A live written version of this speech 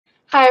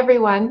Hi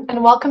everyone,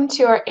 and welcome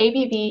to our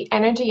ABB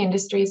Energy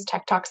Industries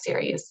Tech Talk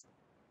series.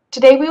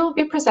 Today we will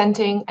be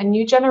presenting a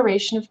new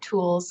generation of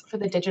tools for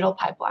the digital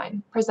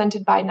pipeline,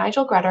 presented by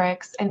Nigel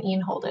Gretorix and Ian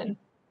Holden.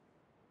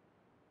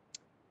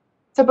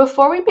 So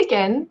before we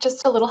begin,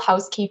 just a little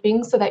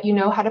housekeeping so that you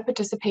know how to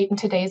participate in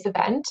today's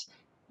event.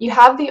 You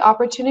have the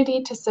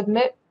opportunity to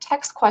submit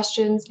text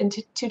questions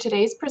to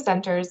today's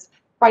presenters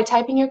by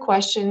typing your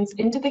questions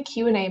into the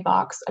Q&A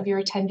box of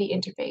your attendee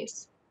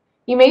interface.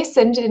 You may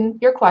send in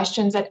your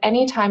questions at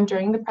any time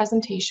during the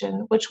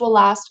presentation, which will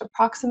last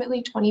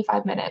approximately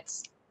 25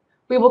 minutes.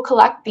 We will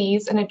collect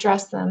these and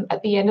address them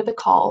at the end of the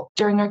call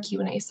during our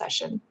Q&A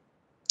session.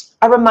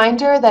 A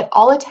reminder that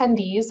all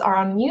attendees are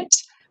on mute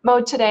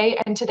mode today,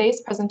 and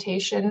today's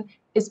presentation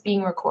is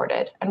being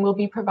recorded and will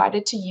be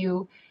provided to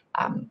you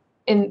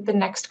in the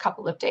next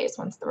couple of days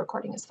once the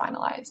recording is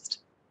finalized.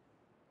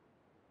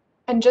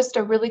 And just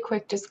a really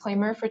quick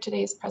disclaimer for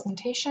today's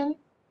presentation.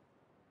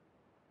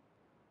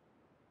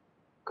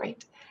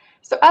 Great.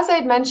 So as I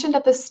had mentioned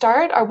at the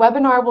start, our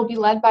webinar will be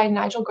led by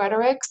Nigel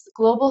Gretorix,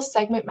 Global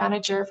Segment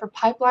Manager for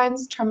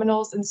Pipelines,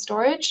 Terminals, and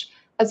Storage,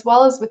 as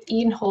well as with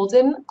Ian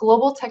Holden,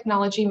 Global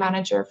Technology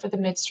Manager for the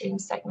Midstream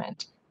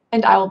segment.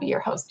 And I will be your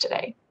host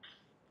today.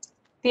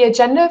 The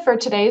agenda for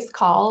today's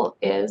call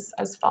is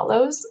as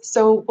follows.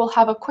 So we'll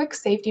have a quick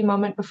safety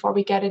moment before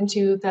we get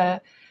into the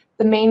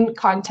main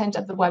content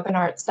of the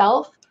webinar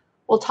itself.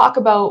 We'll talk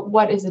about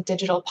what is a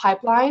digital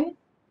pipeline.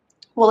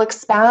 We'll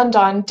expand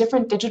on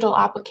different digital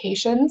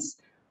applications.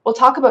 We'll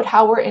talk about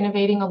how we're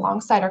innovating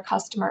alongside our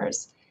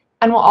customers.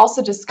 And we'll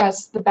also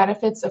discuss the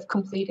benefits of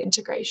complete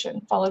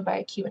integration, followed by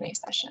a Q&A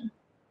session.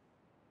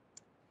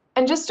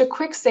 And just a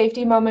quick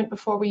safety moment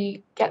before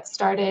we get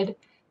started.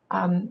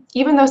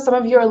 Even though some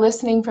of you are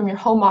listening from your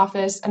home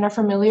office and are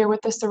familiar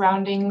with the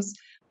surroundings,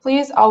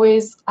 please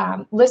always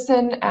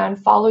listen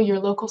and follow your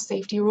local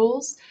safety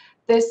rules.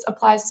 This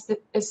applies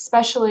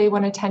especially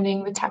when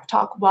attending the Tech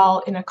Talk while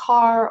in a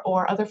car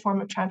or other form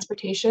of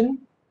transportation.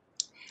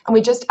 And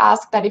we just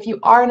ask that if you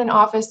are in an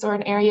office or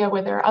an area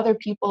where there are other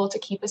people, to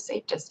keep a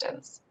safe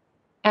distance.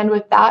 And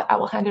with that, I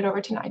will hand it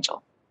over to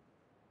Nigel.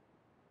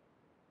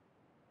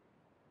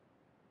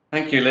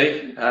 Thank you,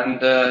 Lee,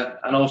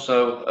 and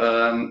also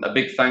a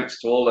big thanks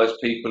to all those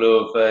people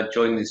who have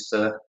joined this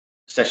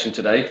session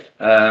today.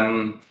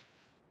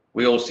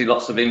 We all see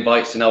lots of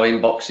invites in our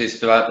inboxes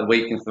throughout the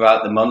week and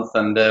throughout the month,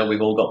 and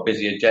we've all got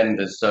busy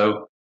agendas.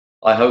 So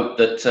I hope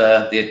that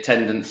the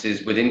attendance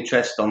is with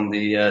interest on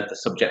the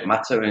subject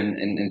matter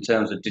in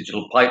terms of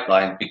digital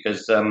pipeline,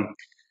 because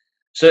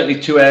certainly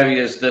two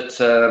areas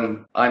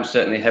that I'm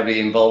certainly heavily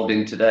involved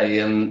in today,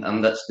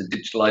 and that's the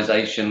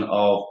digitalization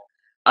of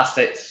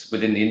assets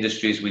within the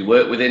industries we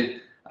work within,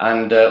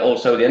 and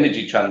also the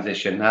energy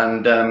transition.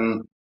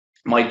 And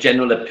my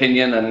general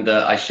opinion, and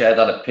I share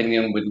that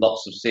opinion with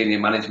lots of senior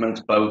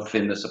management, both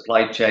in the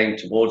supply chain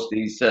towards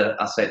these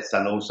assets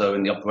and also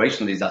in the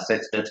operation of these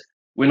assets, that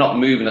we're not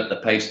moving at the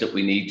pace that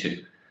we need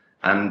to.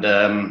 And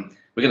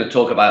we're going to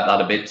talk about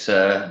that a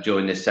bit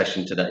during this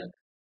session today.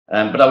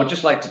 But I would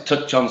just like to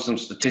touch on some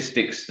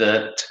statistics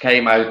that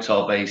came out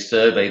of a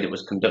survey that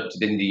was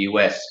conducted in the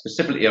US,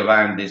 specifically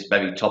around this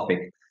very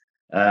topic.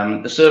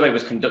 The survey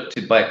was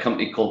conducted by a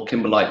company called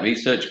Kimberlite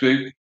Research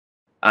Group,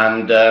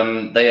 and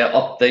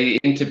they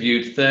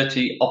interviewed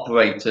 30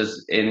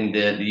 operators in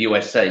the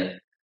USA,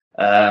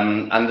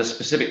 and the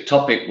specific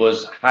topic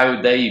was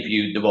how they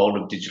viewed the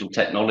role of digital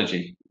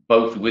technology,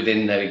 both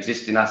within their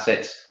existing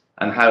assets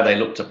and how they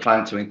look to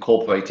plan to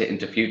incorporate it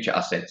into future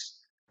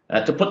assets.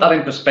 To put that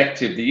in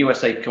perspective, the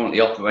USA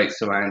currently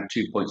operates around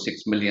 2.6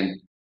 million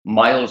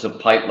miles of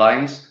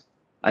pipelines,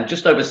 and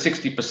just over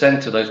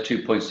 60% of those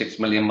 2.6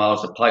 million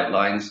miles of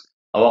pipelines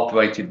are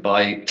operated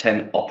by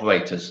 10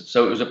 operators.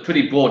 So it was a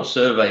pretty broad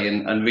survey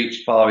and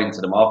reached far into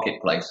the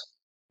marketplace.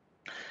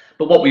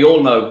 But what we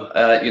all know,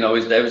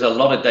 is there is a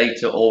lot of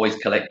data always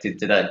collected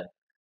today.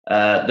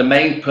 The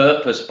main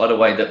purpose, by the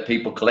way, that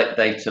people collect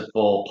data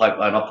for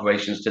pipeline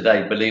operations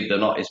today, believe it or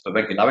not, is for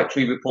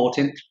regulatory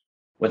reporting,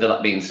 whether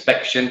that be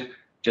inspection,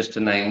 just to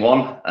name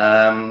one.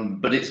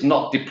 But it's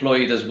not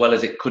deployed as well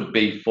as it could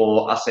be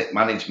for asset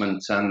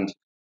management and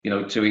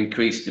to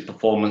increase the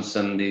performance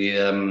and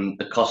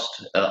the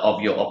cost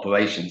of your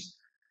operations.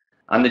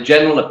 And the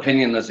general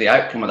opinion as the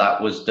outcome of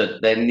that was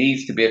that there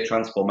needs to be a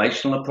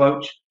transformational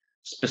approach,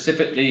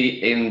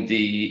 specifically in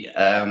the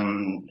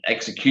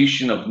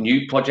execution of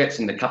new projects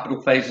in the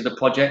capital phase of the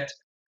project.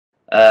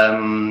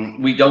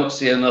 We don't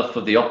see enough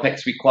of the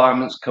OPEX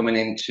requirements coming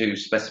into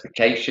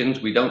specifications.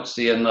 We don't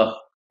see enough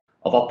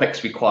of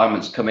OPEX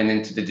requirements coming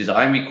into the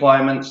design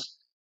requirements.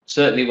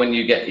 Certainly when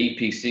you get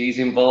EPCs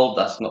involved,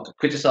 that's not to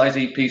criticize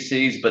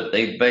EPCs, but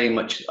they very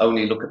much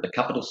only look at the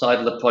capital side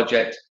of the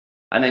project,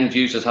 and end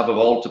users have a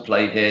role to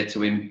play here to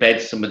embed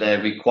some of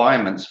their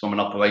requirements from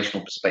an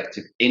operational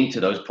perspective into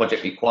those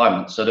project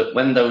requirements, so that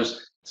when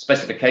those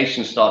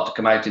specifications start to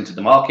come out into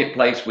the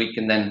marketplace, we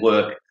can then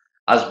work,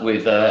 as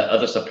with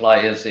other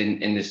suppliers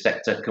in this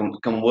sector,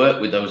 can work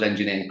with those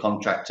engineering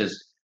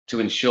contractors to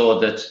ensure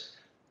that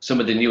some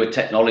of the newer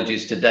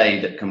technologies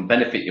today that can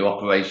benefit your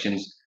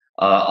operations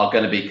are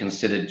going to be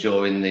considered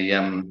during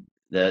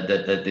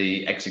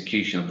the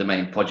execution of the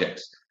main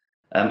projects.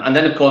 And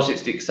then, of course,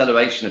 it's the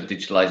acceleration of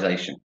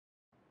digitalization.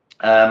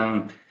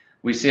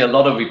 We see a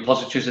lot of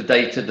repositories of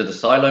data that are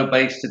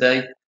silo-based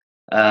today,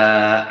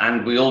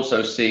 and we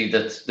also see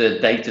that the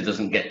data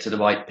doesn't get to the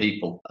right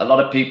people. A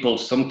lot of people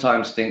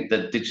sometimes think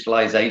that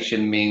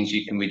digitalization means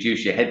you can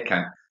reduce your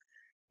headcount.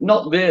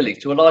 Not really.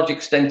 To a large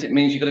extent, it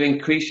means you've got to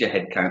increase your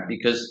headcount,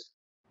 because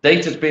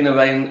data's been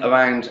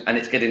around and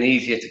it's getting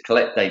easier to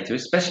collect data,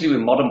 especially with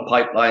modern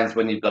pipelines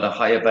when you've got a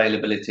high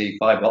availability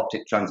fiber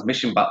optic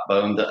transmission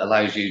backbone that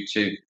allows you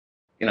to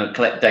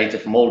collect data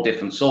from all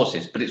different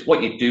sources. But it's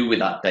what you do with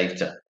that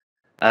data.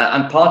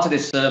 And part of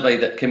this survey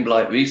that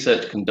Kimberlite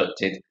Research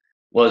conducted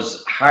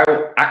was how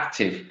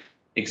active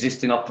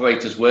existing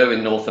operators were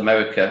in North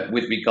America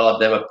with regard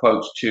their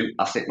approach to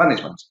asset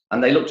management.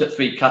 And they looked at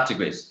three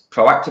categories: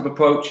 proactive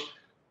approach,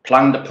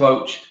 planned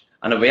approach,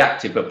 and a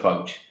reactive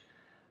approach.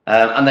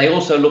 And they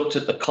also looked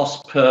at the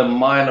cost per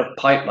mile of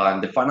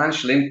pipeline, the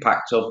financial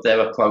impact of their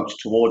approach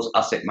towards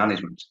asset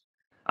management.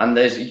 And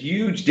there's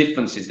huge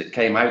differences that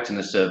came out in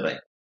the survey.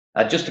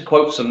 Just to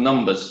quote some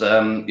numbers,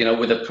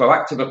 with a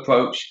proactive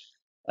approach,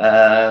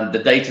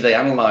 the data they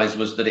analysed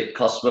was that it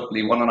costs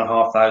roughly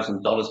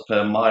 $1,500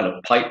 per mile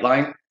of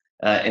pipeline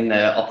in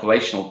their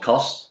operational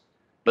costs.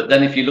 But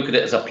then if you look at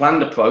it as a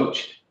planned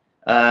approach,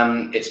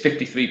 it's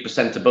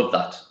 53% above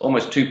that,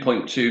 almost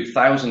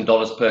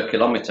 $2,200 per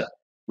kilometre.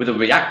 With a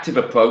reactive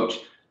approach,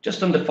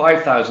 just under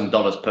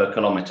 $5,000 per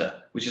kilometre,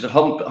 which is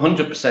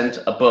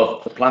 100%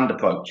 above the planned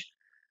approach.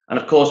 And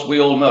of course, we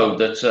all know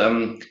that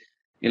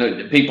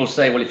people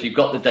say, well, if you've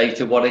got the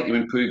data, why don't you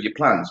improve your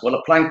plans? Well,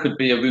 a plan could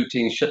be a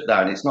routine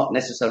shutdown. It's not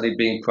necessarily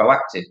being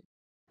proactive.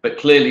 But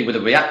clearly, with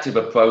a reactive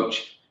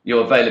approach,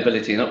 your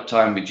availability and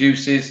uptime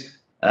reduces.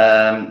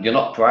 You're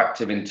not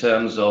proactive in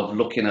terms of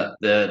looking at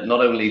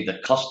not only the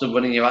cost of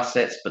running your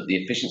assets, but the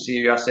efficiency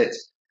of your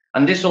assets.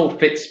 And this all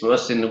fits for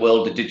us in the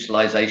world of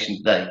digitalization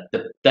today.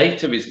 The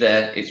data is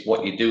there. It's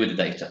what you do with the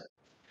data.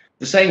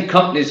 The same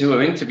companies who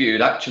were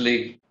interviewed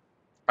actually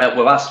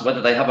were asked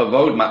whether they have a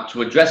roadmap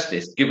to address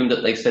this, given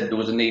that they said there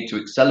was a need to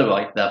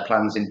accelerate their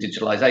plans in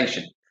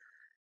digitalization.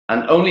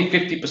 And only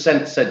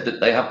 50% said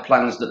that they have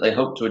plans that they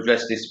hope to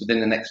address this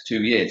within the next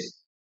 2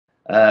 years.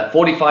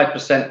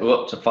 45% were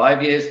up to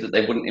 5 years that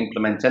they wouldn't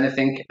implement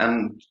anything,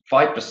 and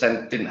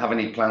 5% didn't have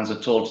any plans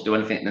at all to do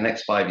anything in the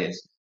next 5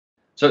 years.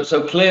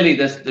 So clearly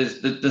there's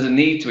a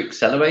need to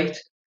accelerate.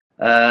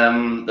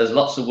 There's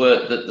lots of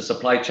work that the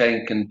supply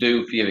chain can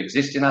do for your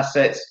existing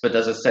assets, but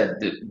as I said,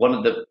 one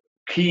of the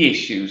key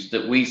issues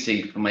that we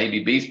see from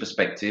ABB's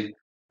perspective,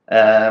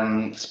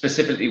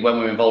 specifically when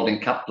we're involved in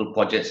capital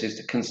projects, is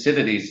to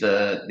consider these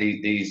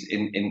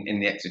in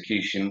the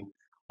execution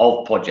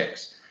of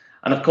projects.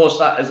 And of course,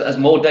 that as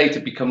more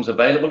data becomes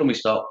available and we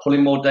start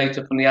pulling more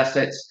data from the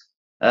assets,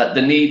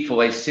 the need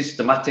for a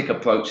systematic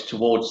approach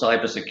towards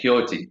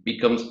cybersecurity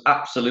becomes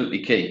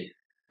absolutely key.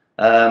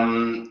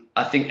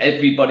 I think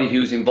everybody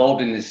who's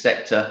involved in this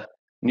sector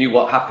knew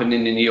what happened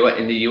in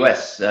the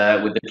US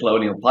with the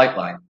Colonial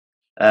Pipeline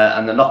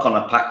and the knock-on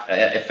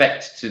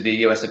effect to the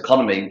US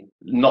economy,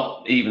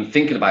 not even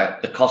thinking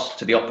about the cost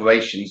to the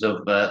operations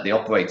of the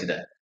operator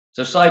there.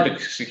 So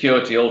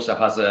cybersecurity also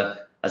has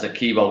a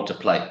key role to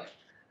play.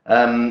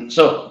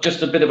 So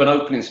just a bit of an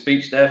opening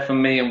speech there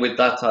from me, and with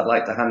that I'd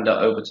like to hand it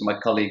over to my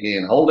colleague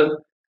Ian Holden,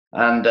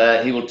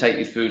 and he will take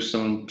you through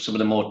some of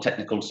the more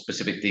technical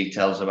specific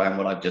details around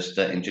what I've just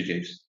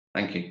introduced.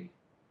 Thank you.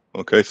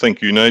 Okay,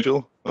 thank you,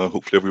 Nigel.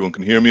 Hopefully everyone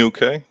can hear me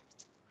okay.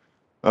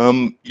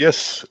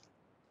 Yes,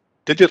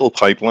 digital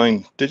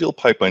pipeline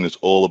is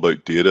all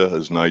about data,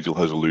 as Nigel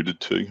has alluded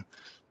to,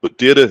 but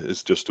data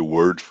is just a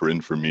word for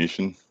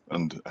information.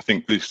 And I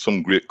think there's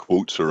some great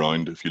quotes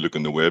around. If you look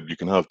on the web, you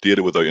can have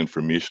data without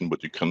information,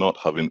 but you cannot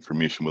have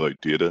information without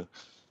data.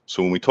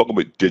 So when we talk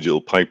about digital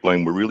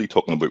pipeline, we're really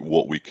talking about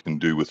what we can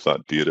do with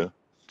that data.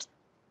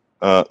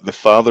 The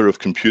father of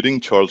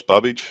computing, Charles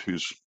Babbage,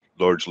 who's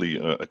largely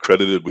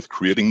accredited with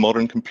creating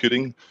modern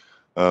computing,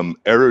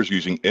 errors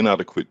using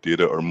inadequate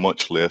data are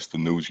much less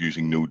than those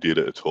using no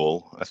data at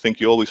all. I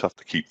think you always have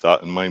to keep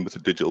that in mind with a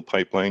digital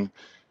pipeline.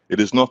 It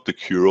is not the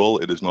cure-all,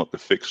 it is not the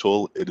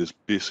fix-all, it is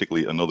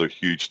basically another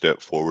huge step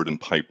forward in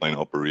pipeline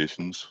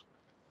operations.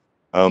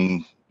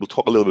 We'll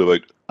talk a little bit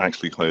about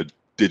actually how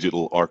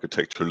digital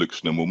architecture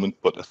looks in a moment,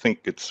 but I think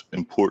it's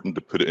important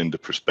to put it into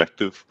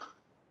perspective.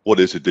 What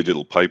is a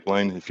digital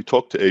pipeline? If you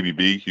talk to ABB,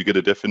 you get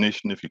a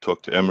definition. If you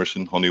talk to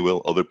Emerson,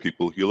 Honeywell, other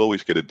people, you'll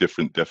always get a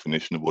different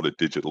definition of what a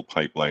digital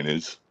pipeline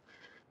is.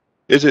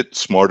 Is it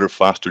smarter,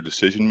 faster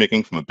decision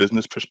making from a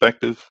business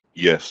perspective?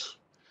 Yes.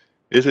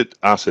 Is it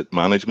asset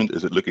management?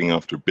 Is it looking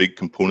after big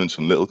components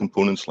and little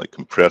components like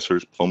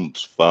compressors,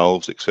 pumps,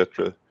 valves,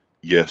 etc.?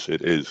 Yes,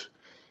 it is.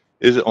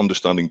 Is it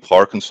understanding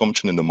power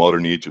consumption in the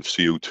modern age of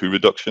CO2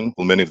 reduction?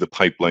 Well, many of the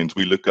pipelines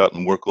we look at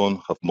and work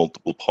on have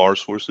multiple power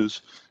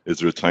sources. Is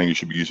there a time you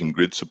should be using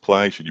grid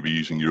supply? Should you be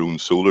using your own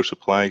solar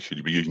supply? Should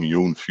you be using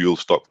your own fuel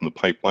stock from the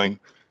pipeline?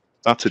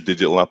 That's a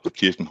digital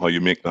application, how you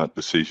make that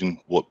decision,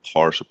 what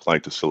power supply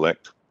to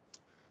select.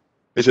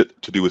 Is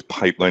it to do with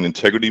pipeline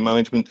integrity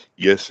management?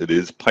 Yes, it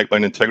is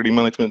pipeline integrity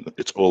management.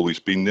 It's always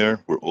been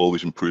there. We're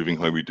always improving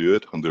how we do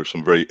it. And there's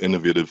some very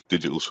innovative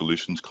digital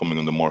solutions coming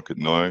on the market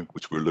now,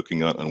 which we're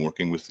looking at and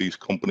working with these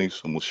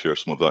companies. And we'll share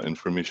some of that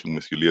information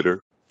with you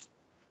later.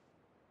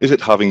 Is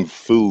it having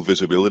full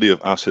visibility of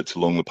assets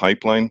along the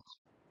pipeline?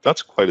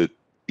 That's quite an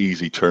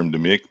easy term to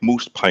make.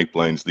 Most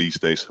pipelines these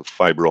days have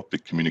fiber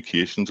optic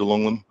communications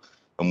along them.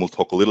 And we'll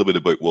talk a little bit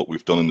about what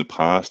we've done in the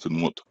past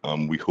and what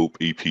we hope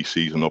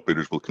EPCs and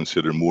operators will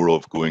consider more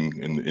of going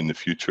in the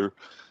future,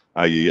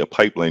 i.e. a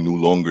pipeline no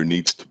longer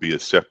needs to be a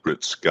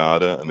separate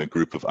SCADA and a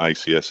group of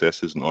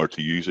ICSSs and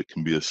RTUs. It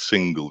can be a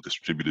single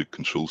distributed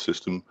control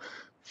system.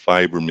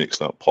 Fiber makes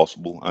that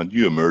possible, and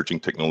new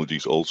emerging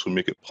technologies also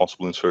make it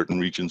possible in certain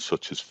regions,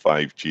 such as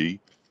 5G.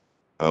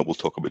 We'll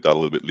talk about that a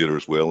little bit later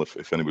as well,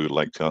 if anybody would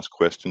like to ask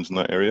questions in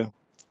that area.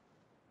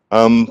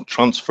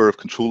 Transfer of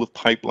control of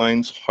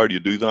pipelines, how do you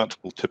do that?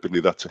 Well,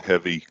 typically that's a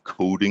heavy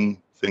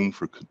coding thing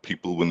for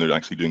people when they're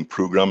actually doing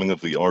programming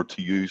of the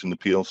RTUs and the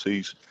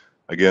PLCs.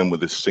 Again,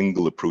 with a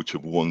single approach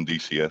of one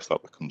DCS,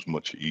 that becomes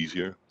much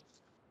easier.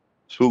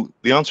 So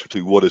the answer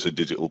to what is a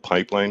digital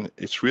pipeline,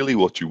 it's really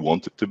what you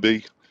want it to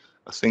be.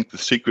 I think the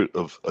secret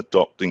of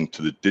adopting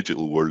to the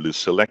digital world is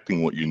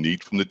selecting what you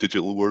need from the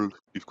digital world.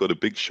 You've got a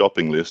big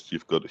shopping list,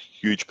 you've got a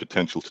huge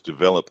potential to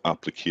develop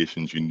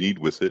applications you need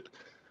with it,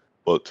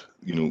 but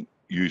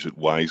use it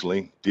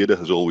wisely. Data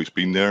has always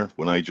been there.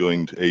 When I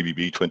joined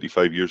ABB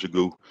 25 years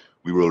ago,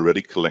 we were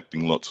already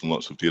collecting lots and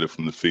lots of data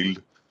from the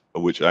field,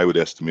 of which I would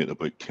estimate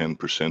about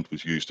 10%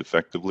 was used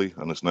effectively.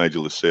 And as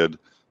Nigel has said,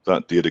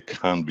 that data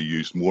can be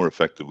used more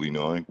effectively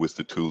now with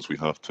the tools we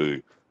have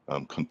to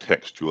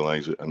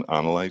contextualize it and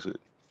analyze it.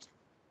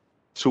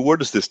 So where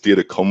does this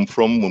data come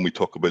from when we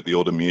talk about the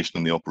automation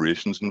and the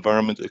operations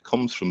environment? It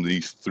comes from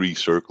these three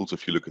circles.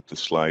 If you look at the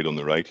slide on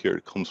the right here,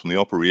 it comes from the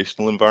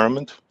operational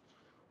environment,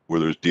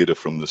 where there's data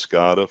from the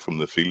SCADA, from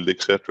the field,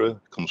 etc.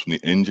 It comes from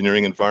the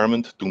engineering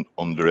environment. Don't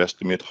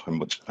underestimate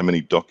how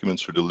many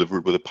documents are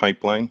delivered with a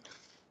pipeline.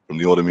 From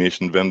the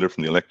automation vendor,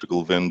 from the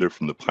electrical vendor,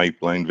 from the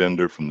pipeline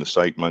vendor, from the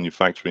site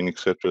manufacturing,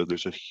 etc.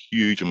 There's a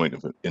huge amount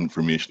of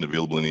information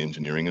available in the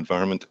engineering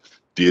environment.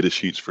 Data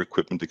sheets for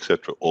equipment,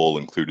 etc. all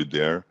included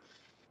there.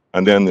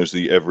 And then there's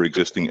the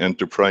ever-existing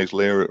enterprise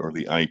layer, or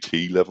the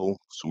IT level.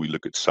 So we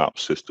look at SAP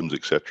systems,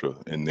 etc.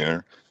 in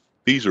there.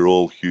 These are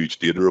all huge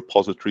data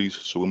repositories.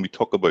 So when we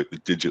talk about the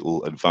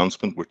digital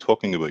advancement, we're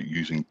talking about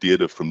using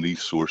data from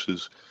these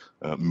sources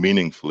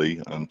meaningfully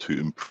and to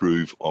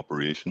improve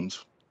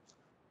operations.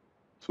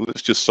 So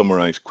let's just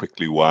summarize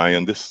quickly why.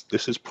 And this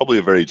is probably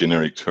a very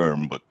generic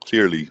term, but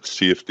clearly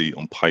safety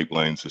on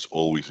pipelines is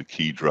always a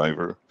key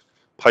driver.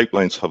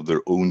 Pipelines have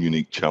their own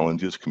unique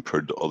challenges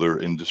compared to other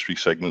industry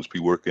segments we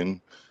work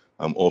in.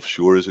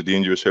 Offshore is a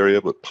dangerous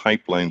area, but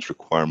pipelines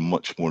require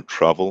much more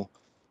travel.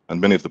 And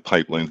many of the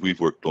pipelines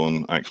we've worked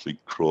on actually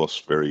cross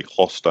very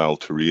hostile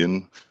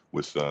terrain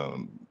with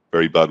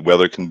very bad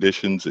weather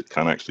conditions. It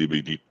can actually be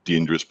a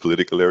dangerous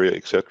political area,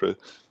 etc.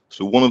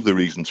 So one of the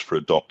reasons for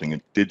adopting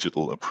a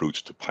digital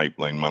approach to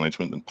pipeline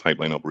management and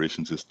pipeline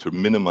operations is to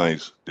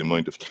minimize the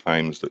amount of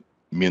times that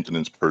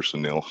maintenance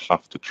personnel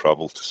have to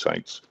travel to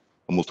sites.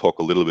 And we'll talk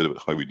a little bit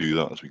about how we do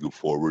that as we go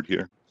forward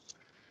here.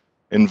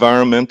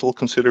 Environmental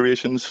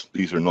considerations,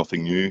 these are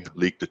nothing new.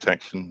 Leak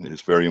detection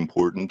is very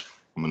important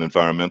from an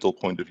environmental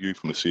point of view,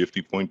 from a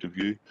safety point of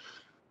view.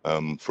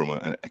 From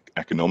an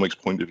economics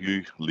point of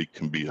view, leak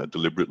can be a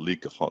deliberate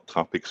leak, a hot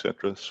tap,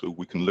 etc. So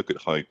we can look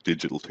at how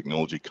digital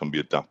technology can be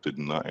adapted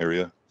in that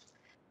area.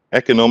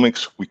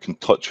 Economics we can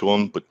touch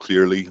on, but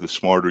clearly the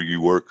smarter you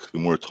work, the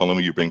more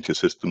autonomy you bring to a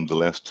system, the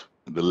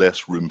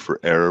less room for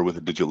error with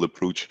a digital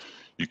approach.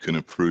 You can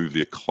improve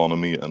the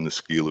economy and the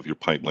scale of your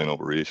pipeline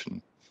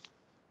operation.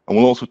 And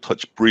we'll also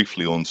touch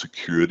briefly on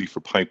security for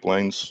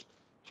pipelines.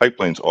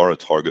 Pipelines are a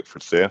target for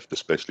theft,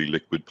 especially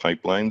liquid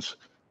pipelines.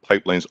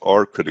 Pipelines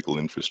are critical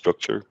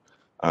infrastructure.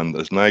 And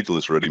as Nigel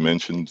has already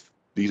mentioned,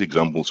 these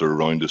examples are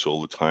around us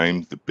all the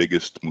time. The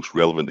biggest, most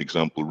relevant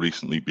example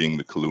recently being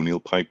the Colonial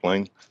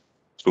Pipeline.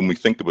 So when we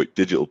think about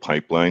digital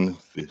pipeline,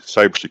 the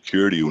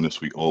cybersecurity onus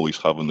we always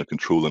have on the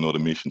control and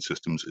automation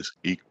systems is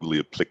equally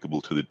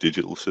applicable to the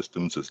digital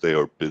systems, as they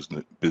are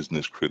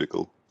business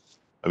critical.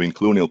 I mean,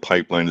 Colonial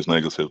Pipeline, as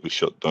Nigel said, was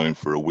shut down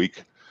for a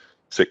week.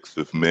 6th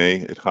of May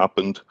it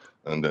happened,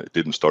 and it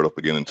didn't start up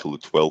again until the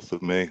 12th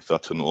of May.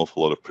 That's an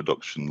awful lot of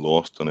production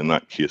lost, and in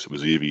that case it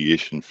was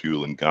aviation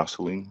fuel and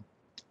gasoline.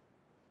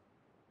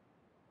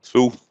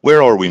 So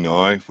where are we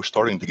now? We're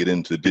starting to get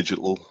into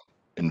digital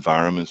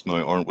environments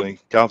now, aren't we?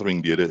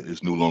 Gathering data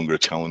is no longer a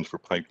challenge for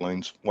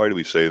pipelines. Why do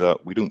we say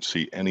that? We don't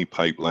see any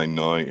pipeline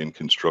now in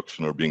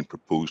construction or being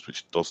proposed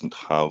which doesn't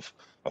have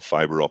a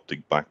fiber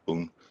optic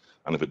backbone.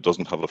 And if it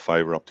doesn't have a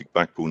fiber optic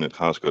backbone, it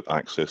has got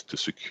access to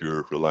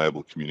secure,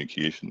 reliable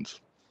communications.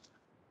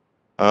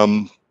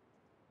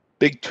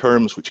 Big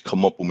terms which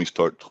come up when we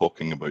start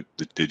talking about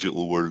the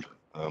digital world.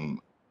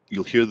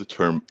 You'll hear the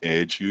term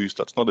edge used.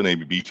 That's not an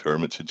ABB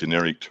term, it's a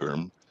generic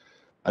term.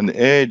 An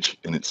edge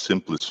in its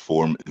simplest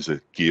form is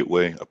a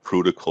gateway, a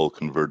protocol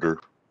converter,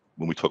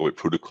 when we talk about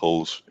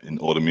protocols in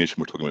automation,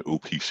 we're talking about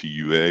OPC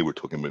UA, we're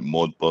talking about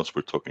Modbus,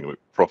 we're talking about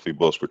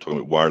Profibus, we're talking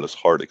about wireless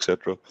HART,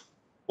 etc.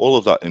 All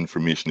of that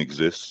information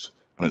exists,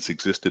 and it's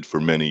existed for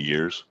many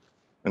years.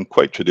 And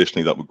quite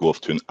traditionally, that would go off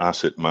to an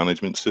asset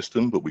management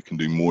system, but we can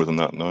do more than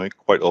that now.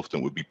 Quite often,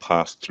 it would be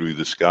passed through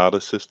the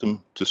SCADA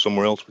system to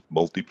somewhere else with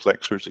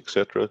multiplexers,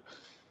 etc.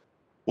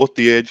 What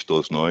the edge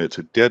does now, it's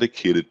a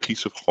dedicated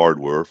piece of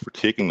hardware for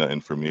taking that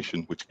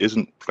information, which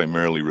isn't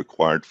primarily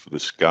required for the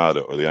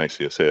SCADA or the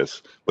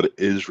ICSS, but it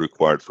is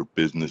required for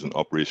business and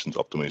operations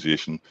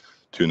optimization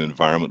to an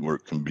environment where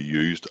it can be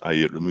used,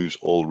 i.e. it removes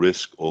all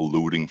risk, all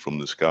loading from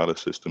the SCADA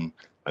system,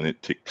 and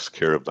it takes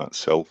care of that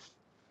self.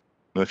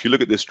 Now, if you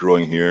look at this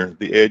drawing here,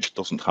 the edge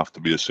doesn't have to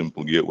be a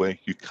simple gateway.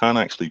 You can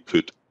actually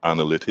put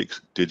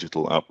analytics,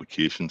 digital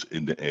applications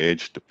in the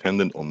edge,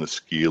 dependent on the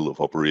scale of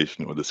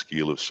operation or the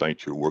scale of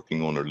site you're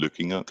working on or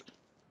looking at.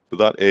 So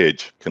that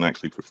edge can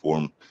actually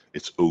perform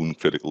its own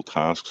critical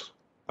tasks.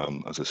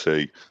 As I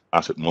say,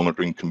 asset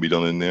monitoring can be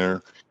done in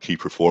there, key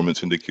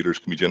performance indicators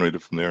can be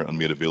generated from there and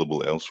made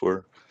available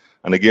elsewhere.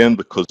 And again,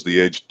 because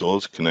the edge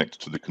does connect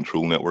to the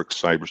control network,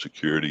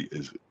 cybersecurity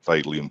is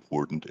vitally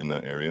important in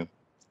that area.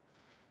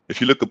 If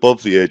you look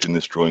above the edge in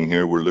this drawing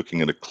here, we're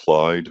looking at a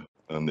cloud.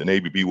 And in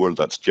ABB world,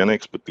 that's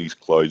Genix, but these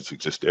clouds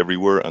exist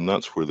everywhere, and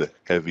that's where the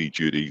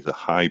heavy-duty, the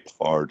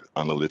high-powered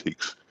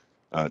analytics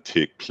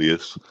take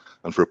place.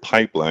 And for a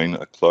pipeline,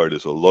 a cloud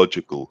is a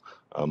logical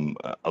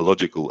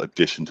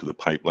addition to the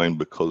pipeline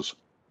because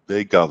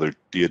they gather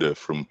data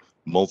from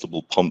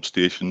multiple pump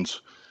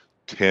stations,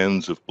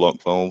 tens of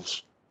block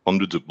valves,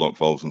 hundreds of block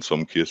valves in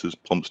some cases,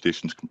 pump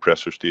stations,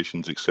 compressor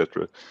stations,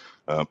 etc.,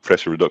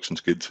 pressure reduction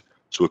skids.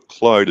 So a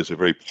cloud is a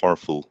very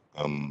powerful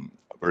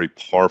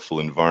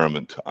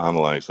environment to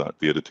analyze that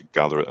data, to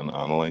gather it and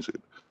analyze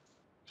it.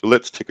 So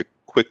let's take a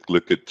quick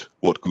look at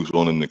what goes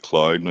on in the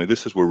cloud. Now,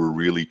 this is where we're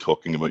really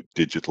talking about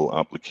digital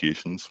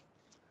applications.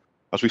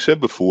 As we said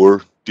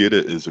before, data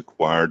is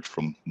acquired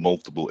from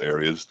multiple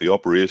areas: the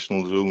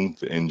operational zone,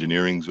 the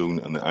engineering zone,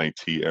 and the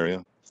IT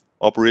area.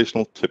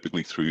 Operational,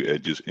 typically through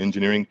edges.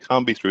 Engineering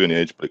can be through an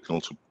edge, but it can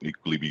also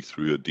equally be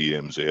through a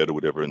DMZ or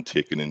whatever and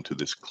taken into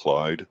this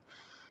cloud.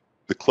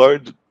 The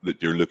cloud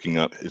that you're looking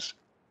at is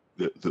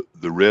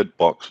the red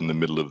box in the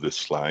middle of this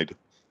slide.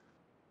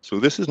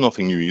 So this is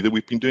nothing new either.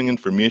 We've been doing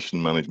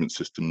information management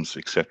systems,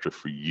 etc.,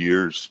 for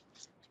years.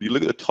 If you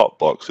look at the top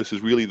box, this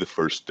is really the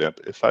first step.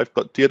 If I've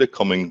got data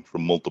coming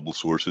from multiple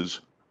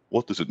sources,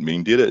 what does it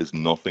mean? Data is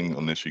nothing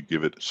unless you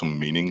give it some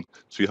meaning.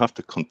 So you have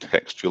to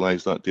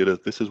contextualize that data.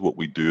 This is what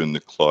we do in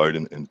the cloud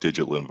and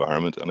digital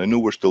environment. And I know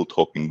we're still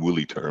talking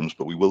woolly terms,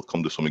 but we will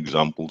come to some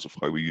examples of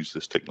how we use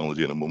this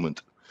technology in a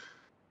moment.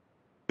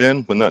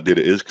 Then when that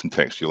data is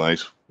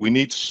contextualized, we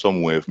need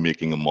some way of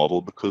making a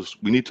model because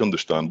we need to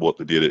understand what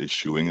the data is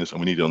showing us, and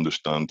we need to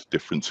understand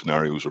different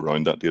scenarios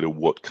around that data,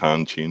 what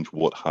can change,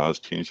 what has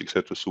changed,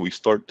 etc. So we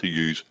start to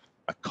use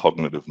a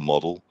cognitive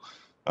model.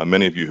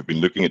 Many of you have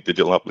been looking at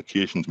digital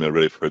applications, may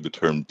already have heard the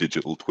term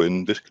digital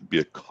twin. This could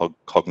be a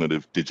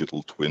cognitive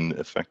digital twin,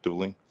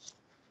 effectively.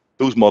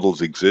 Those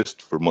models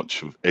exist for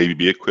much of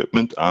ABB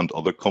equipment and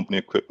other company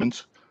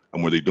equipment.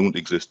 And where they don't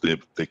exist,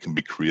 they can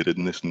be created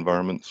in this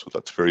environment. So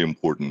that's very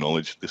important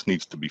knowledge. This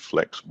needs to be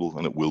flexible,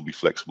 and it will be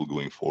flexible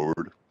going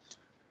forward.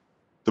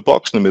 The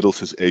box in the middle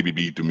says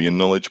ABB domain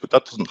knowledge, but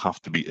that doesn't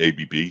have to be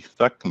ABB.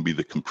 That can be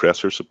the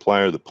compressor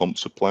supplier, the pump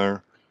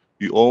supplier.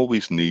 You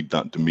always need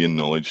that domain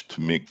knowledge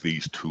to make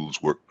these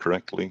tools work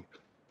correctly.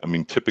 I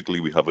mean, typically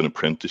we have an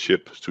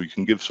apprenticeship, so you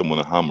can give someone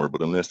a hammer,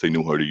 but unless they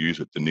know how to use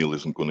it, the nail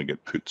isn't going to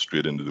get put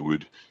straight into the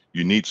wood.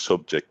 You need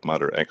subject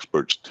matter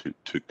experts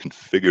to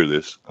configure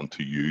this and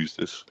to use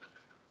this.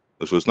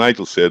 As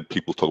Nigel said,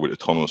 people talk about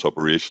autonomous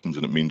operations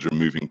and it means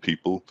removing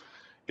people.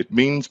 It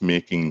means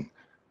making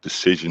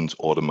decisions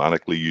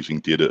automatically using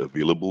data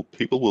available.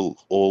 People will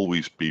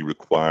always be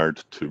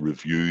required to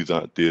review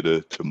that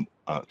data,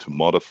 to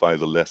modify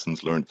the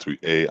lessons learned through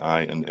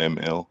AI and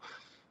ML.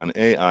 And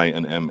AI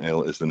and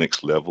ML is the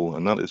next level,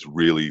 and that is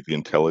really the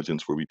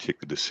intelligence where we take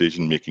the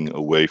decision making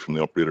away from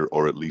the operator,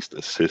 or at least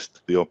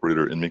assist the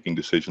operator in making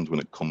decisions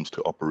when it comes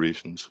to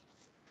operations.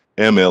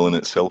 ML in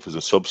itself is a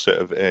subset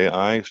of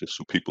AI, just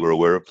so people are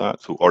aware of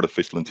that. So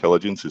artificial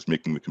intelligence is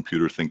making the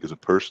computer think as a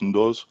person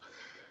does.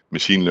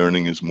 Machine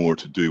learning is more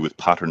to do with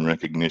pattern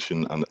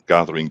recognition and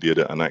gathering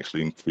data and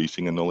actually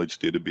increasing a knowledge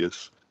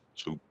database.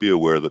 So be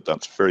aware that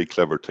that's very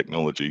clever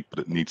technology, but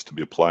it needs to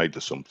be applied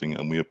to something,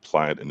 and we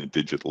apply it in a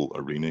digital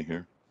arena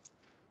here.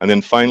 And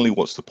then finally,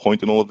 what's the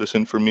point in all of this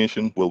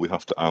information? Well, we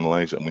have to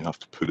analyze it and we have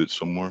to put it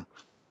somewhere.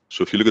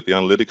 So if you look at the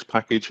analytics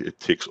package, it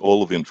takes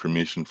all of the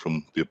information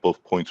from the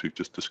above points we've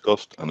just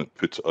discussed and it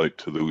puts it out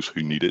to those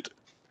who need it.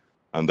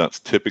 And that's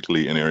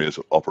typically in areas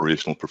of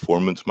operational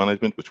performance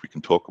management, which we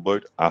can talk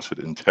about, asset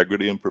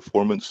integrity and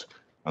performance,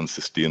 and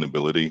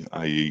sustainability,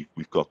 i.e.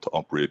 we've got to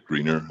operate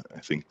greener. I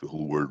think the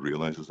whole world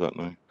realizes that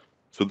now.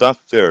 So that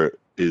there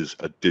is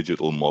a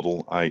digital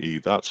model, i.e.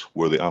 that's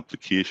where the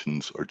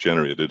applications are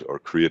generated or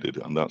created,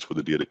 and that's where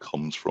the data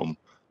comes from,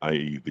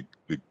 i.e.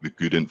 the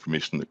good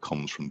information that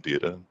comes from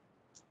data.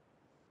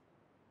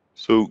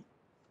 So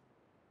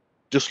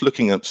just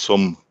looking at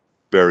some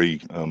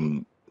very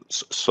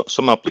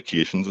some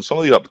applications, and some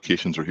of the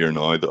applications are here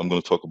now that I'm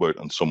going to talk about,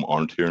 and some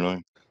aren't here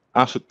now.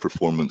 Asset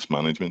performance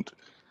management.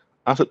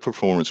 Asset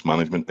performance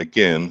management,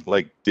 again,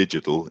 like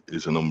digital,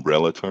 is an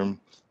umbrella term.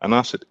 An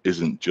asset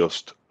isn't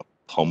just a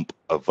pump,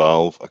 a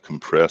valve, a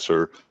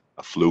compressor,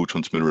 a flow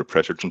transmitter, a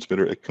pressure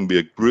transmitter. It can be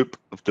a group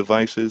of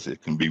devices.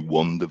 It can be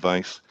one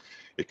device.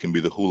 It can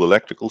be the whole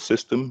electrical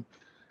system.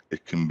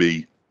 It can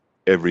be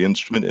every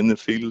instrument in the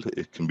field.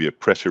 It can be a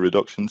pressure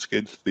reduction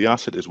skid. The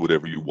asset is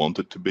whatever you want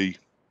it to be.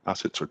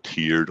 Assets are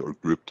tiered or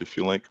grouped, if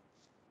you like.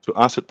 So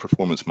asset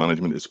performance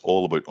management is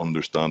all about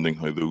understanding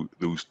how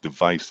those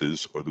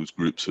devices or those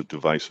groups of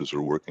devices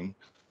are working.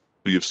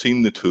 So you've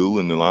seen the tool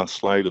in the last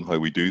slide and how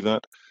we do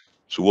that.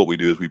 So what we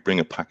do is we bring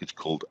a package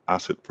called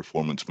Asset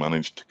Performance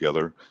Managed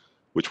together,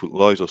 which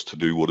allows us to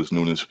do what is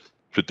known as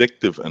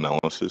predictive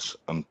analysis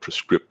and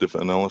prescriptive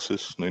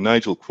analysis. Now,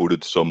 Nigel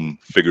quoted some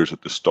figures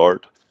at the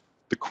start.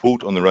 The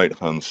quote on the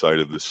right-hand side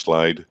of this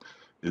slide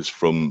is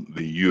from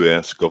the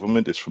US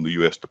government. It's from the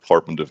US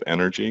Department of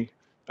Energy.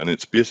 And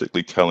it's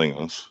basically telling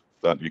us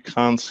that you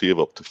can save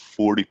up to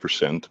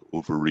 40%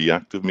 over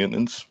reactive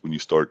maintenance when you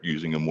start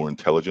using a more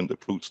intelligent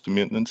approach to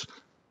maintenance,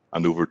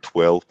 and over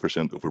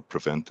 12% over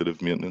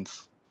preventative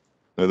maintenance.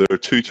 Now, there are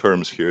two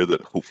terms here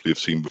that hopefully you've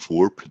seen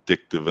before: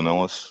 predictive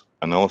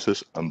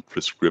analysis and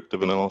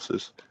prescriptive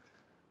analysis.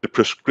 The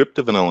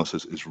prescriptive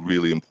analysis is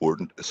really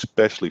important,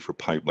 especially for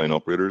pipeline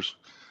operators,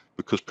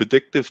 because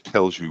predictive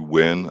tells you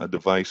when a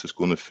device is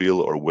going to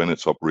fail or when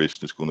its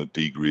operation is going to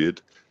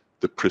degrade.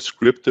 The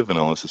prescriptive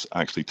analysis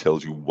actually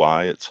tells you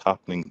why it's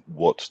happening,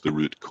 what's the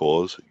root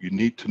cause. You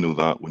need to know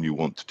that when you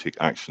want to take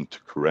action to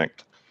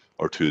correct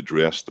or to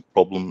address the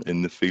problem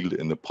in the field,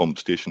 in the pump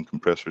station,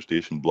 compressor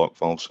station, block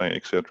valve site,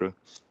 etc.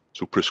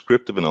 So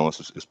prescriptive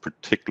analysis is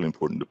particularly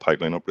important to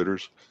pipeline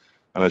operators.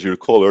 And as you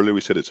recall earlier,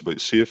 we said it's about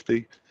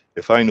safety.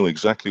 If I know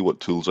exactly what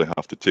tools I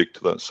have to take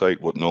to that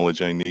site, what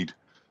knowledge I need,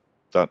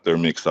 that there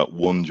makes that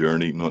one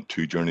journey, not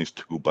two journeys,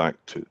 to go back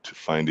to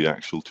find the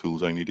actual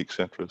tools I need,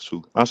 etc.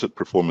 So asset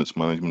performance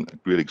management, a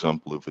great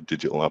example of a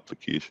digital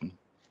application.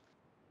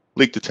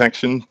 Leak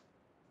detection,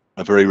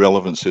 a very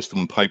relevant system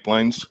in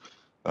pipelines.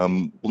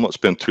 We'll not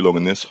spend too long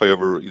on this.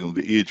 However,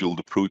 the age-old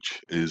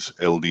approach is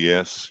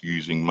LDS,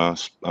 using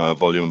mass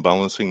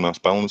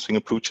balancing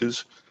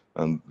approaches.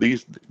 And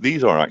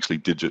these are actually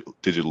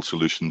digital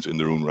solutions in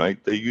their own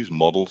right. They use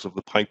models of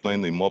the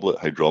pipeline. They model it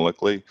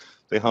hydraulically.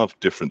 They have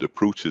different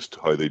approaches to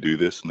how they do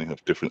this, and they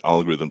have different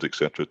algorithms,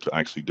 etc., to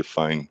actually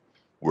define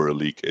where a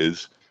leak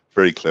is.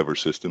 Very clever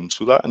system.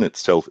 So that in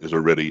itself is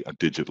already a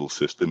digital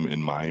system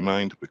in my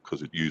mind,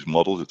 because it uses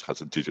models. It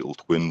has a digital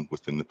twin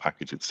within the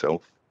package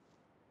itself.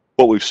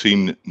 What we've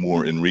seen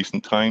more in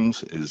recent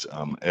times is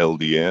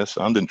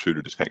LDS and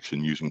intruder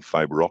detection using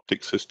fiber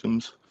optic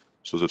systems.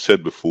 So as I've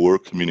said before,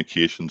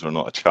 communications are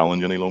not a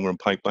challenge any longer in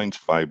pipelines.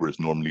 Fiber is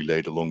normally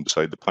laid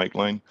alongside the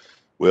pipeline.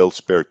 Well,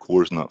 spare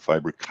cores in that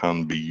fiber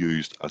can be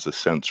used as a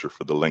sensor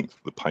for the length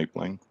of the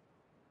pipeline.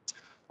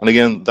 And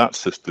again, that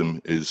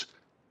system is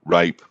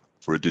ripe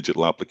for a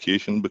digital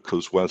application,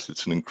 because whilst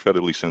it's an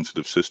incredibly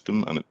sensitive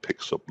system and it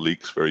picks up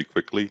leaks very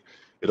quickly,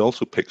 it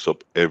also picks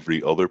up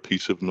every other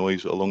piece of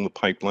noise along the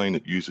pipeline.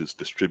 It uses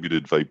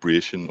distributed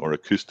vibration or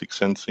acoustic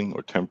sensing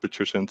or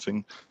temperature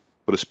sensing,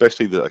 but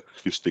especially the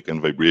acoustic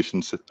and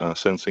vibration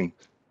sensing.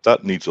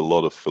 That needs a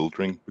lot of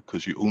filtering,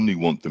 because you only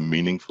want the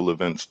meaningful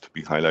events to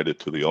be highlighted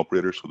to the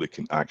operator so they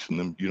can action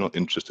them. You're not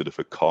interested if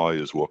a cow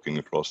is walking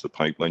across the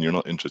pipeline. You're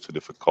not interested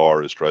if a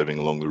car is driving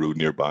along the road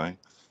nearby.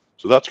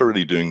 So that's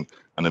already doing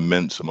an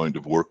immense amount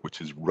of work,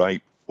 which is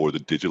ripe for the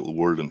digital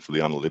world and for the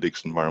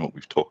analytics environment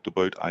we've talked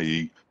about,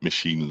 i.e.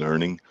 machine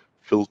learning.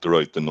 Filter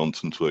out the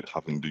nonsense without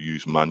having to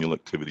use manual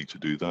activity to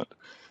do that.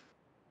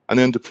 And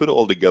then to put it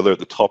all together, at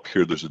the top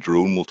here, there's a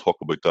drone. We'll talk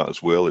about that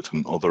as well. It's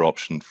another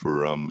option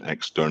for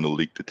external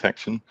leak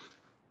detection.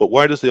 But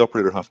why does the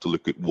operator have to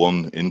look at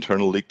one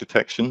internal leak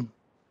detection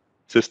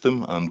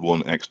system and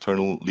one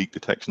external leak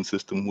detection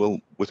system? Well,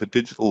 with a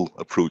digital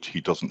approach,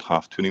 he doesn't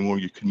have to anymore.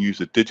 You can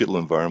use a digital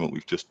environment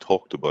we've just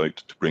talked about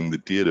to bring the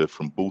data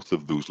from both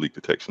of those leak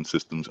detection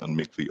systems and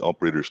make the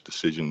operator's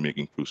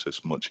decision-making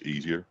process much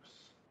easier.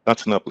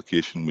 That's an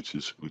application which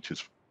is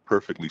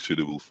perfectly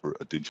suitable for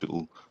a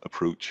digital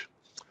approach.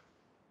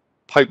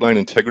 Pipeline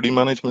integrity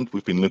management,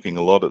 we've been looking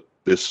a lot at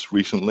this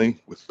recently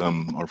with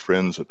our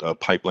friends at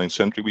Pipeline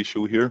Sentry we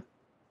show here.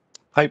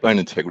 Pipeline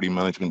integrity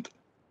management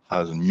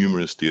has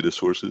numerous data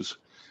sources.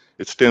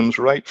 It stems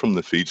right from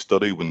the feed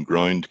study, when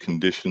ground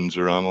conditions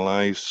are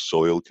analysed,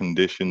 soil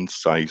conditions,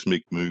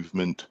 seismic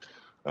movement,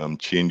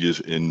 changes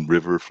in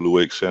river flow,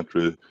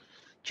 etc.,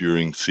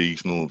 during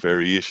seasonal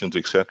variations,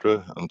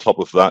 etc. On top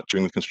of that,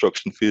 during the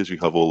construction phase, you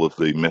have all of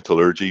the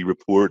metallurgy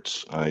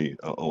reports,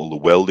 all the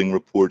welding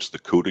reports, the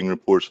coating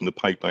reports in the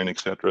pipeline,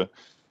 etc.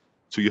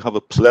 So you have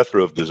a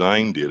plethora of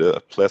design data, a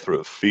plethora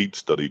of feed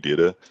study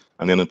data,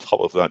 and then on top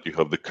of that, you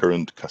have the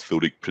current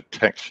cathodic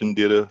protection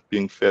data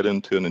being fed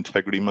into an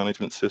integrity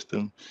management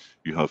system.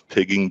 You have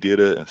pigging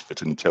data. If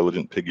it's an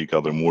intelligent pig, you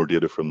gather more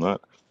data from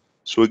that.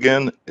 So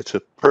again, it's a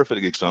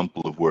perfect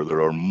example of where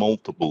there are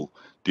multiple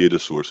data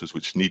sources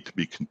which need to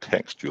be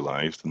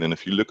contextualized. And then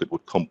if you look at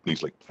what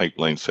companies like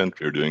Pipeline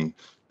Century are doing,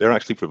 they're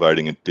actually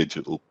providing a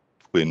digital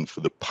twin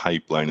for the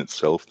pipeline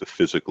itself, the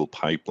physical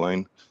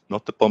pipeline,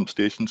 not the pump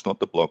stations, not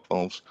the block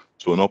valves.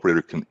 So an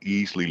operator can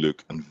easily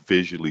look and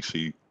visually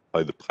see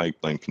how the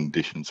pipeline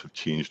conditions have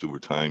changed over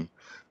time.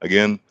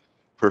 Again,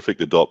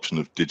 perfect adoption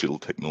of digital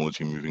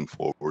technology moving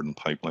forward in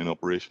pipeline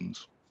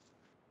operations.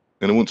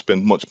 And I won't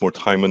spend much more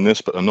time on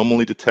this, but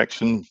anomaly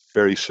detection,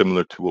 very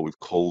similar to what we've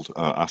called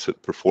asset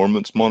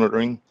performance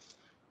monitoring.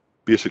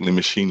 Basically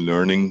machine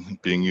learning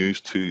being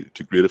used to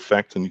great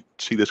effect. And you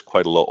see this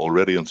quite a lot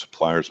already on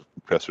suppliers of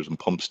compressors and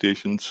pump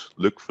stations.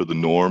 Look for the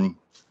norm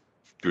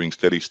during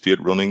steady state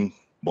running,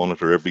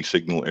 monitor every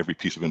signal, every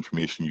piece of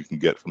information you can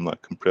get from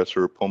that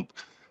compressor or pump,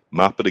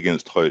 map it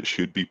against how it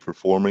should be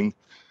performing,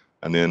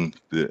 and then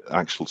the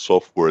actual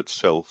software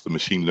itself, the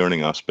machine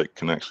learning aspect,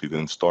 can actually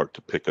then start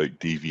to pick out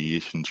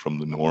deviations from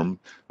the norm.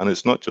 And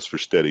it's not just for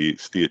steady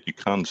state. You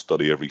can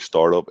study every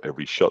startup,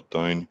 every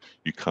shutdown.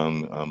 You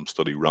can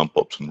study ramp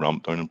ups and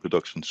ramp down in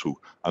production. So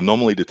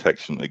anomaly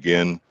detection,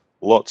 again,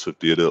 lots of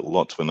data,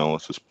 lots of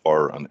analysis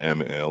power, and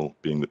ML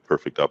being the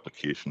perfect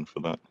application for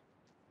that.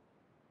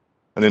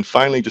 And then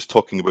finally, just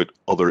talking about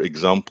other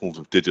examples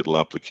of digital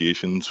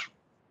applications.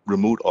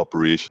 Remote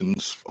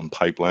operations on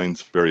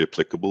pipelines, very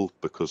applicable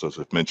because, as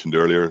I've mentioned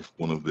earlier,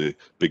 one of the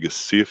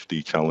biggest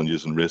safety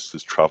challenges and risks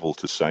is travel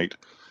to site.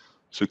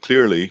 So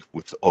clearly,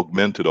 with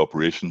augmented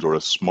operations or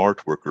a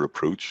smart worker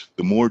approach,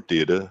 the more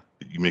data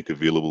that you make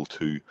available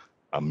to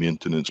a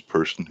maintenance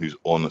person who's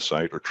on a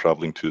site or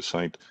traveling to a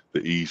site,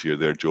 the easier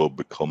their job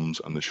becomes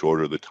and the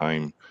shorter the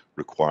time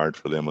required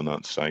for them on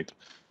that site.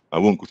 I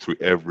won't go through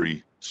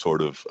every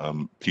sort of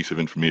piece of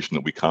information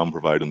that we can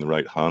provide on the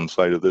right-hand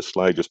side of this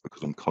slide just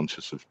because I'm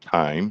conscious of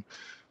time.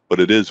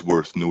 But it is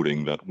worth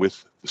noting that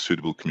with the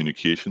suitable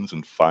communications,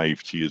 and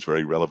 5G is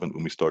very relevant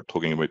when we start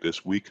talking about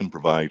this, we can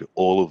provide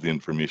all of the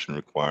information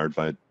required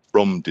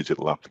from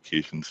digital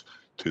applications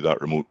to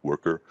that remote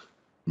worker,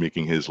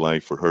 making his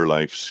life or her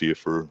life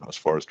safer as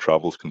far as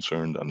travel is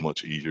concerned and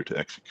much easier to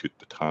execute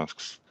the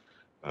tasks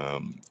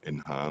in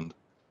hand.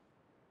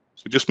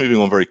 So just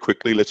moving on very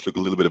quickly, let's look a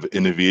little bit of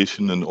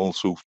innovation and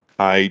also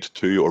tied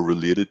to or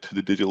related to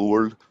the digital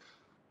world.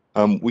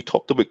 We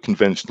talked about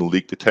conventional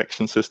leak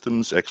detection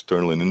systems,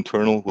 external and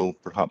internal. Well,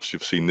 perhaps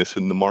you've seen this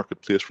in the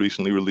marketplace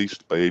recently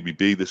released by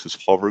ABB. This is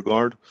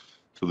HoverGuard.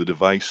 So the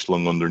device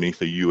slung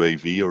underneath a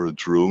UAV or a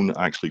drone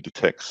actually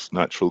detects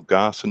natural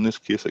gas. In this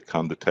case, it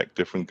can detect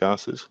different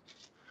gases.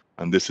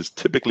 And this is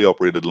typically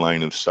operated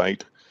line of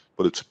sight,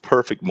 but it's a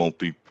perfect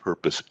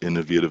multi-purpose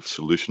innovative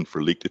solution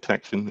for leak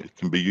detection. It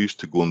can be used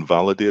to go and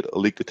validate a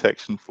leak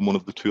detection from one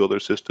of the two other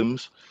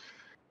systems.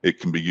 It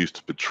can be used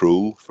to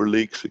patrol for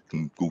leaks. It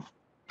can go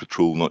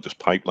patrol not just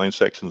pipeline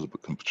sections,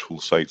 but can patrol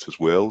sites as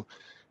well.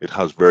 It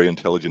has very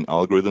intelligent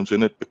algorithms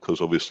in it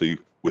because obviously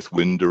with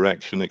wind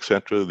direction,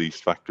 etc.,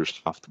 these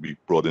factors have to be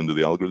brought into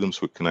the algorithm,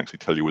 so it can actually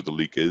tell you where the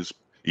leak is,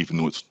 even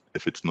though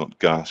if it's not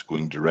gas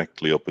going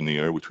directly up in the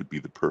air, which would be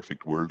the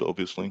perfect world,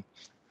 obviously.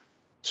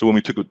 So when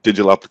we took a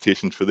digital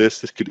application for this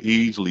could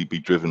easily be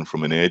driven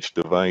from an edge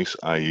device,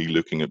 i.e.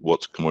 looking at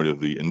what's come out of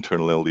the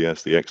internal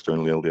LDS, the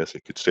external LDS.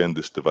 It could send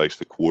this device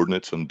the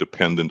coordinates, and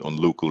dependent on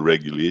local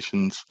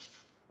regulations,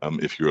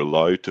 if you're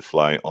allowed to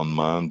fly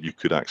unmanned, you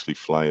could actually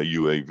fly a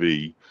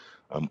UAV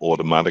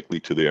automatically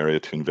to the area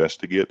to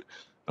investigate.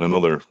 And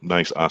another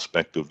nice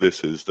aspect of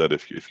this is that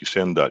if you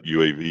send that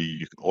UAV,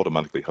 you can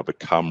automatically have a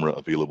camera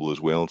available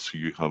as well. So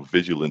you have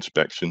visual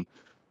inspection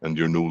and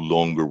you're no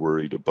longer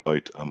worried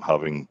about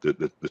having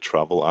the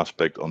travel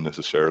aspect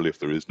unnecessarily if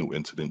there is no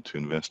incident to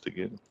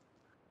investigate.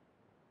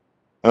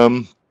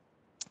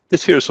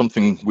 This here is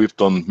something we've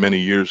done many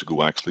years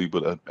ago, actually,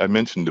 but I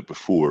mentioned it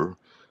before.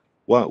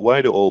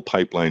 Why do all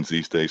pipelines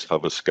these days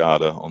have a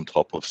SCADA on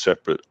top of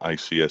separate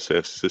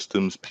ICSS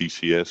systems,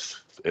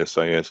 PCS,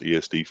 SIS,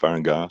 ESD, fire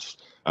and gas,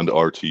 and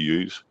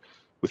RTUs?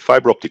 With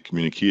fiber optic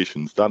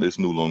communications, that is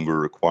no longer a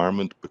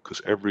requirement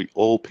because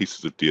all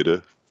pieces of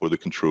data for the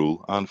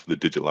control and for the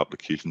digital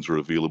applications are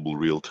available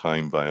real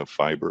time via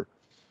fiber.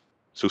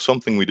 So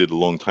something we did a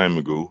long time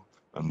ago,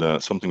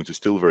 and something which is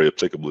still very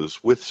applicable,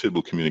 is with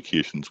suitable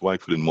communications, why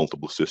put in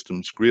multiple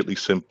systems? Greatly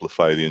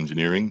simplify the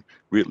engineering,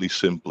 greatly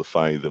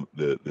simplify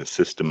the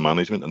system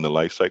management and the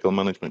lifecycle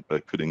management by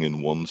putting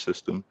in one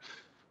system.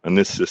 And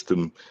this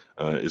system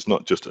is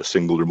not just a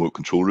single remote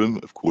control room.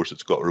 Of course,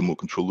 it's got a remote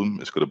control room.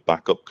 It's got a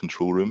backup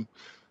control room,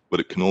 but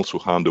it can also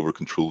hand over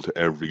control to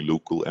every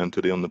local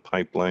entity on the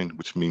pipeline,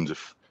 which means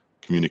if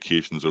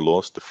communications are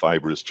lost, the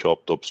fiber is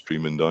chopped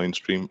upstream and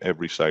downstream.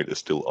 Every site is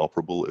still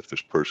operable if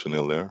there's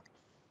personnel there.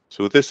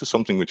 So this is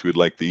something which we'd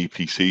like the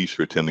EPCs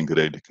who are attending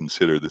today to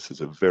consider. This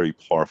is a very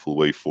powerful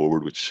way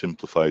forward which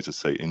simplifies the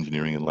site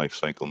engineering and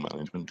lifecycle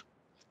management.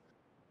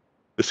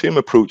 The same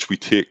approach we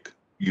take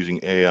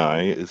using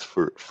AI is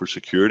for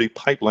security.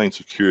 Pipeline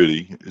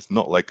security is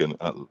not like an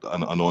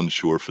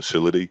onshore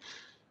facility.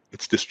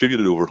 It's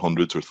distributed over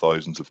hundreds or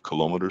thousands of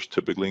kilometers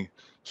typically.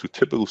 So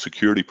typical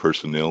security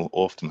personnel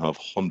often have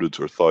hundreds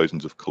or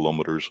thousands of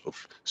kilometers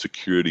of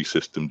security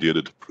system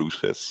data to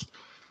process.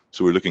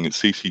 So we're looking at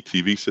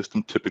CCTV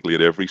system, typically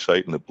at every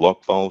site, and the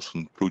block valves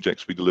and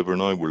projects we deliver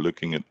now. We're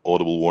looking at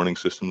audible warning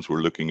systems.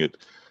 We're looking at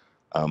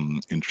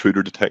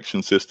intruder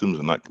detection systems,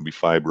 and that can be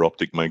fiber,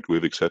 optic,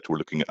 microwave, etc. We're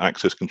looking at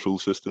access control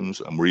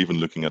systems, and we're even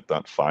looking at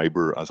that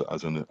fiber as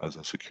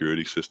a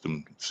security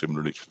system,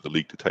 similarly to the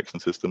leak detection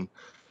system.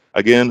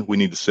 Again, we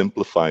need to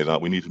simplify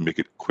that. We need to make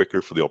it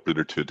quicker for the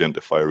operator to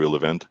identify a real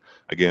event.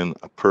 Again,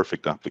 a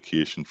perfect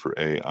application for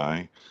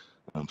AI.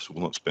 So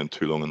we'll not spend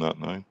too long on that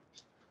now.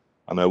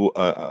 And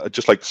I'd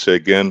just like to say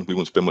again, we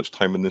won't spend much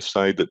time on this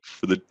side, that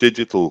for the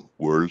digital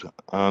world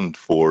and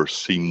for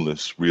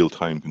seamless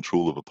real-time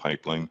control of a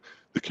pipeline,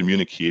 the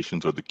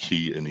communications are the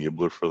key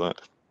enabler for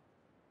that.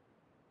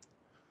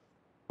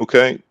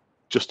 Okay,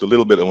 just a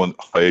little bit on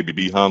how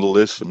ABB handle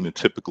this. I mean, a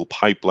typical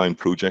pipeline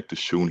project is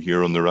shown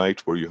here on the right,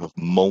 where you have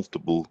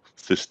multiple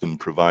system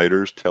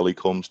providers,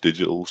 telecoms,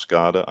 digital,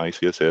 SCADA,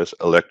 ICSS,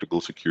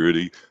 electrical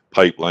security,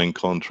 pipeline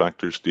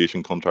contractors,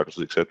 station contractors,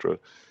 etc.,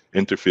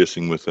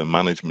 interfacing with a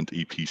management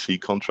EPC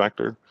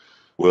contractor.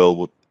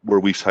 Well, where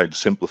we try to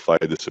simplify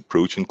this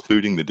approach,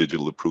 including the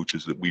digital approach,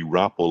 is that we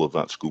wrap all of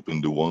that scope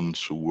into one.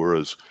 So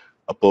whereas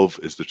above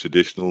is the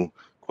traditional,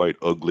 quite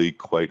ugly,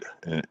 quite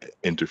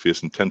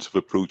interface intensive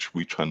approach,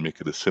 we try and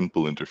make it a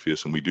simple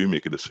interface, and we do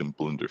make it a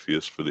simple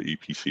interface for the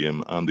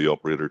EPCM and the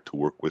operator to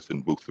work with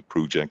in both the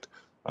project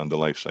and the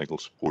lifecycle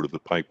support of the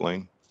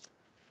pipeline.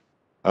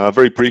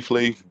 Very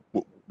briefly,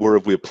 where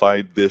have we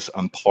applied this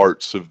and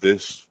parts of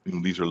this? You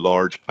know, these are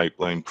large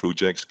pipeline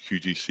projects,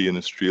 QGC in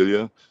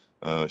Australia,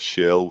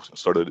 Shell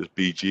started as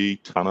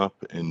BG, TANAP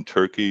in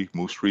Turkey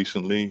most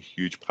recently,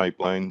 huge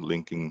pipeline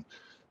linking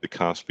the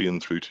Caspian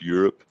through to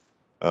Europe.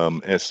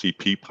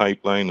 SCP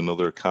pipeline,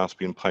 another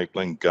Caspian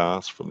pipeline,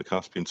 gas from the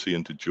Caspian Sea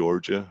into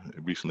Georgia,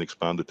 it recently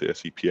expanded to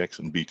SCPX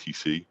and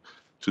BTC.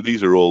 So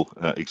these are all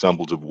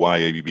examples of why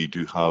ABB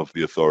do have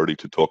the authority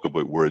to talk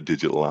about where a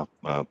digital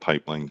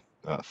pipeline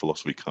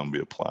philosophy can be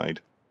applied.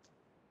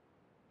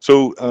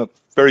 So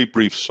very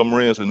brief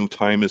summary, as I know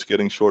time is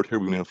getting short here,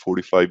 we only have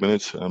 45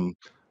 minutes.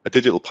 A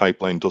digital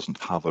pipeline doesn't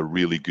have a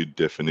really good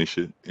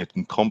definition. It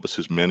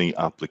encompasses many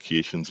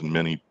applications and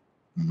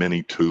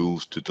many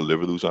tools to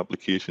deliver those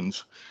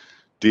applications.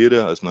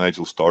 Data, as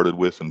Nigel started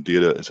with, and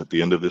data is at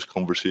the end of this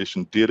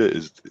conversation, data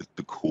is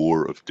the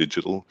core of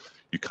digital.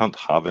 You can't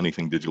have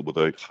anything digital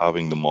without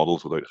having the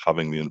models, without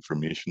having the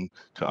information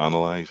to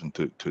analyze and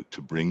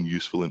to bring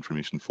useful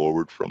information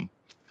forward from.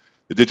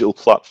 The digital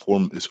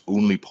platform is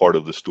only part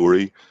of the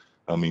story.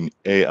 I mean,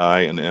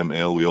 AI and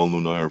ML, we all know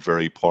now, are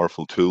very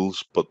powerful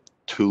tools, but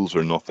tools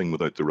are nothing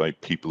without the right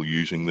people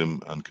using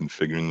them and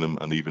configuring them,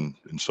 and even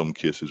in some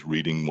cases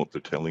reading what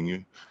they're telling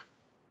you.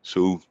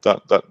 So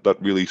that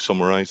really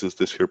summarizes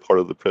this here part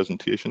of the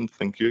presentation.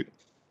 Thank you.